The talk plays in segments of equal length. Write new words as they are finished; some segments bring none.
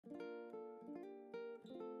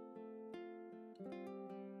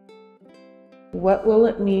What will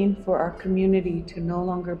it mean for our community to no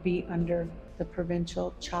longer be under the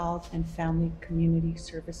Provincial Child and Family Community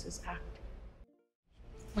Services Act?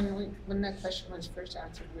 When that question was first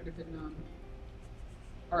answered, would have been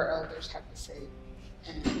our elders have to say,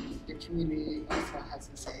 and the community also has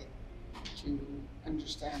to say to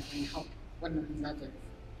understand and help one another.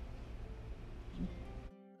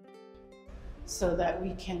 So that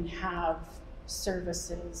we can have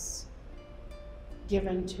services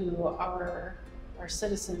given to our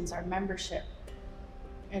citizens, our membership,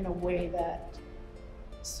 in a way that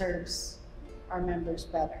serves our members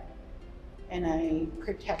better in a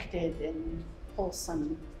protected and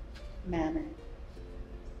wholesome manner,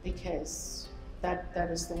 because that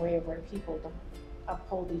is the way of our people, to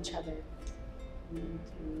uphold each other and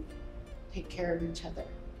to take care of each other.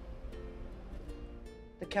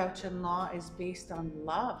 The Cowichan Law is based on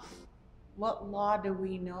love. What law do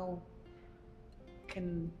we know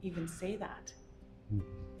can even say that? You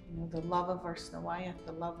know, the love of our Snowayat,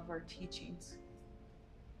 the love of our teachings.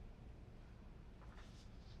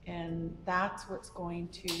 And that's what's going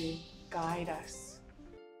to guide us